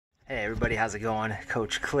Hey everybody, how's it going?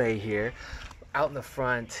 Coach Clay here. Out in the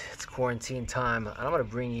front, it's quarantine time, and I'm going to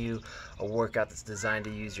bring you a workout that's designed to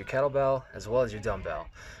use your kettlebell as well as your dumbbell.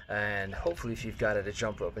 And hopefully if you've got it, a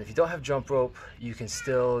jump rope. And if you don't have jump rope, you can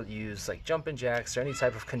still use like jumping jacks or any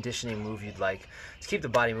type of conditioning move you'd like to keep the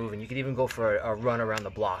body moving. You could even go for a run around the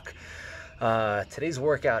block. Today's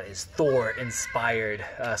workout is Thor inspired.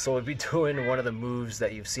 So we'll be doing one of the moves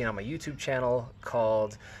that you've seen on my YouTube channel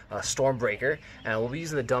called Stormbreaker, and we'll be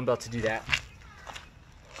using the dumbbell to do that.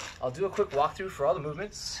 I'll do a quick walkthrough for all the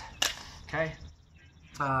movements. Okay,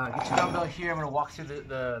 get your dumbbell here. I'm going to walk through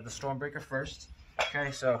the Stormbreaker first.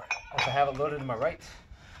 Okay, so if I have it loaded in my right,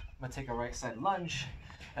 I'm going to take a right side lunge.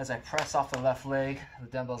 As I press off the left leg, the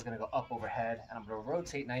dumbbell is going to go up overhead, and I'm going to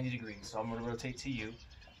rotate 90 degrees. So I'm going to rotate to you.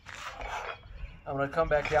 I'm going to come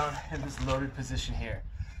back down in this loaded position here.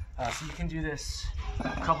 So you can do this a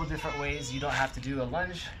couple different ways. You don't have to do a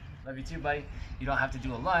lunge. Love you too, buddy. You don't have to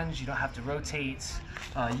do a lunge. You don't have to rotate.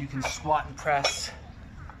 You can squat and press.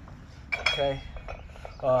 Okay.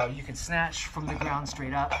 You can snatch from the ground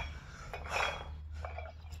straight up.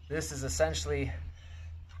 This is essentially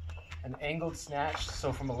an angled snatch.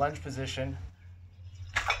 So from a lunge position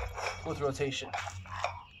with rotation.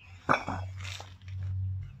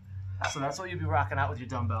 So that's what you'll be rocking out with your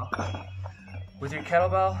dumbbell. With your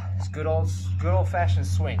kettlebell, it's good old-fashioned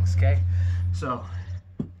swings, okay? So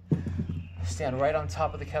stand right on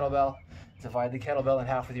top of the kettlebell, divide the kettlebell in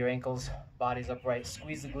half with your ankles, body's upright,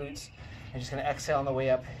 squeeze the glutes. You're just gonna exhale on the way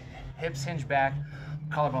up, hips hinge back,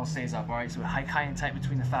 collarbone stays up, all right? So high and tight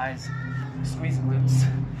between the thighs, squeeze the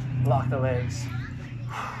glutes, lock the legs.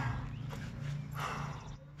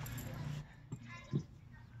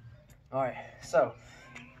 All right, so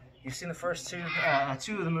you've seen the first two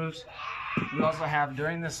of the moves. We also have,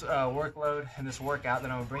 during this workload and this workout,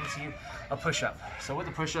 that I'm gonna bring to you, a push-up. So with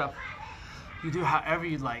the push-up, you do however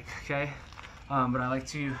you'd like, okay? But I like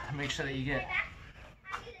to make sure that you get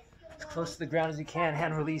as close to the ground as you can.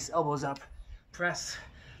 Hand release, elbows up, press.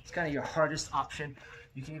 It's kind of your hardest option.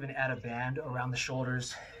 You can even add a band around the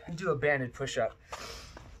shoulders and do a banded push-up.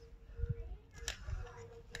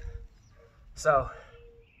 So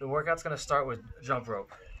the workout's gonna start with jump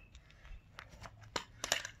rope.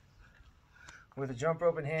 With a jump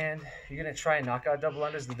rope in hand, you're gonna try and knock out double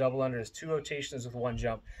unders. The double under is 2 rotations with 1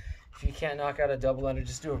 jump. If you can't knock out a double under,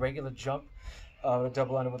 just do a regular jump. A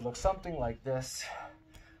double under would look something like this.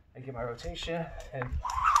 I get my rotation, and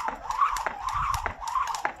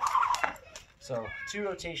so 2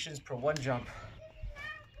 rotations per 1 jump.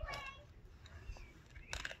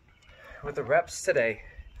 With the reps today,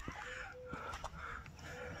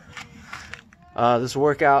 this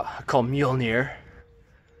workout called Mjölnir.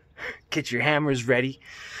 Get your hammers ready.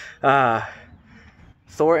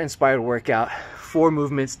 Thor inspired workout. 4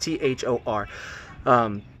 movements, T-H-O-R.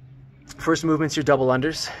 First movement's your double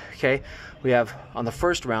unders. Okay, we have on the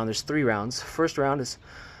first round, there's 3 rounds. First round is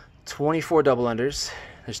 24 double unders.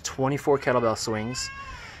 There's 24 kettlebell swings,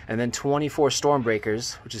 and then 24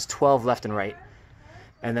 Stormbreakers, which is 12 left and right,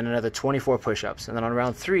 and then another 24 push-ups. And then on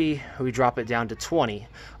round 3, we drop it down to 20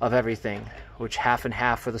 of everything, which half and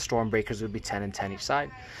half for the Stormbreakers would be 10 and 10 each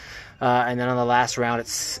side. And then on the last round,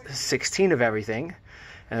 it's 16 of everything,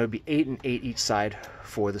 and it would be 8 and 8 each side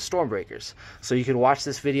for the Stormbreakers. So you can watch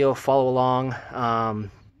this video, follow along.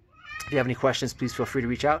 If you have any questions, please feel free to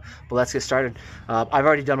reach out. But let's get started. I've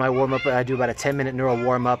already done my warm-up. I do about a 10-minute neural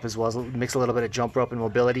warm-up, as well as mix a little bit of jump rope and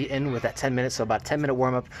mobility in with that 10 minutes. So about a 10-minute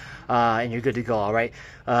warm-up, and you're good to go, all right?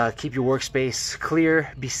 Keep your workspace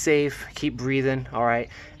clear, be safe, keep breathing, all right?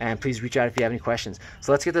 And please reach out if you have any questions.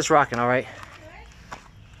 So let's get this rocking, all right?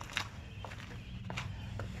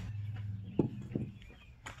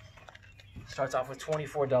 Starts off with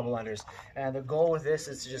 24 double unders, and the goal with this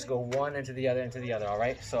is to just go one into the other, all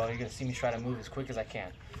right? So you're gonna see me try to move as quick as I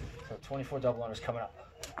can. So 24 double unders coming up.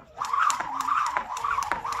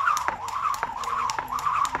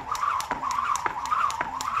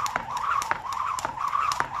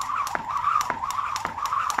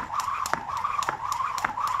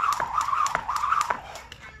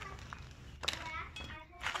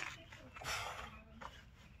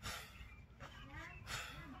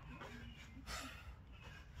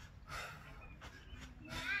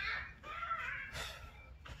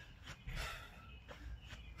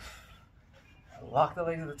 Lock the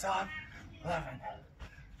legs at the top. 11,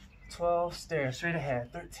 12, stare straight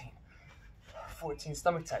ahead. 13, 14,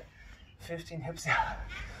 stomach tight. 15, hips out.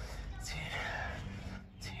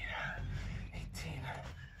 18,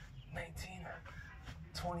 19,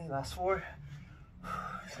 20, last 4,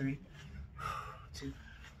 3, 2,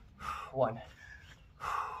 1.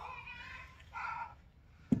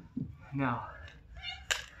 Now,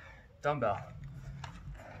 dumbbell.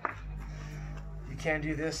 You can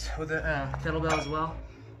do this with a kettlebell as well.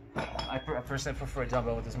 I personally prefer a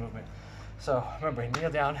dumbbell with this movement. So remember, kneel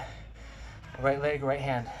down, right leg, right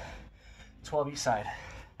hand, 12 each side.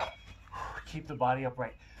 Keep the body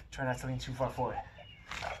upright. Try not to lean too far forward.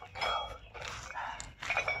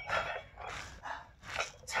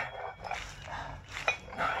 10,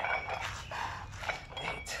 9,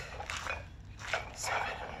 8, 7,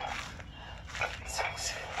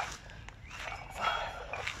 6, 5,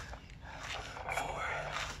 4,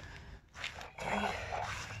 3,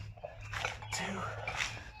 2,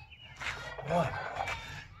 1.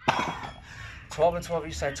 12 and 12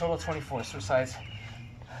 each side, total 24. Switch sides.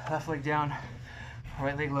 Left leg down,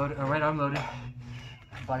 right leg loaded, or right arm loaded.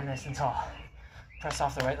 Body nice and tall. Press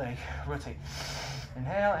off the right leg. Rotate.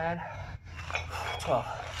 Inhale and 12,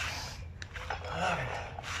 11,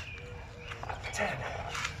 10,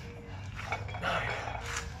 9,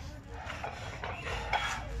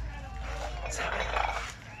 7,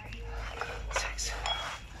 6,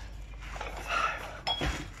 5,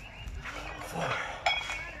 4,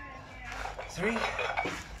 3,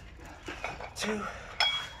 2,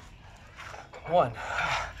 1.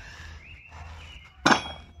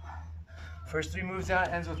 First 3 moves out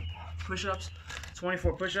ends with push-ups,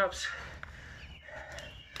 24 push-ups.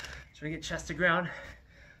 So we get chest to ground,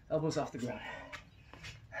 elbows off the ground.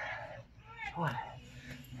 1,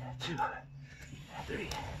 2, 3,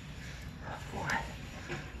 4,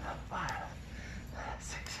 5,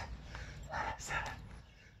 6, 7,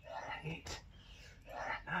 8,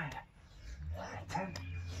 9, 10,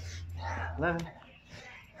 11,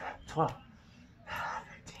 12,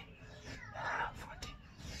 13, 14,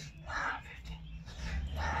 15,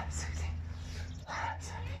 16,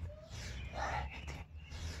 17, 18,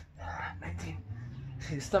 19.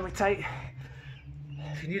 See the stomach tight?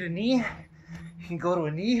 If you need a knee, you can go to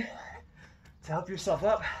a knee to help yourself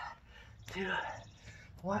up. 2,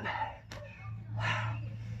 1.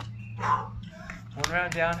 1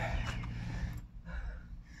 round down.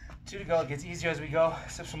 2 to go. It gets easier as we go.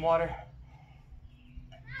 Sip some water.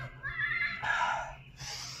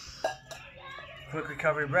 Quick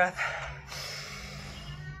recovery breath.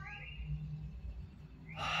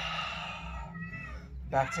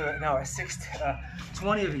 Back to it. Now we're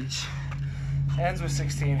 20 of each. Ends with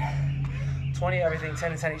 16. 20 everything,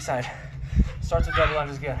 10 and 10 each side. Starts with double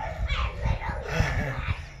lunges again.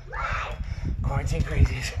 Quarantine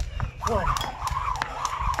crazies. 1.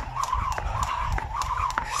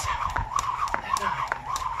 7,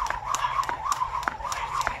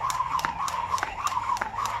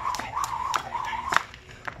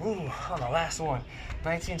 ooh, on the last one.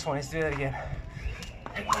 19, 20. Let's do that again.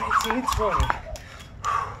 19, 20.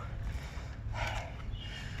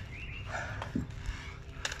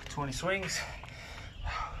 20 swings.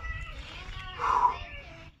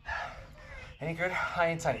 Anchored, high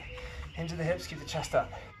and tight. Hinge of the hips, keep the chest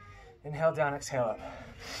up. Inhale down, exhale up.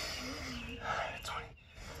 20,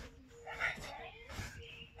 19,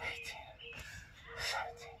 18,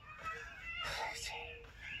 17, 16,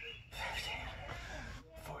 15,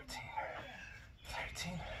 14,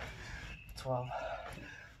 13, 12,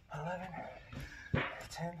 11,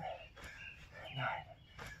 10, 9,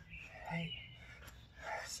 8,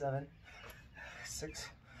 7, 6,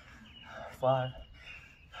 5,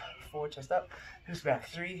 4, chest up, hips back,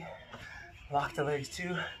 3, lock the legs,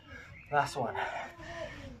 2, last one.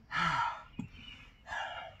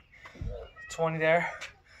 20 there,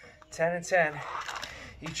 10 and 10,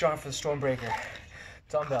 each arm for the storm breaker,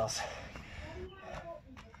 dumbbells.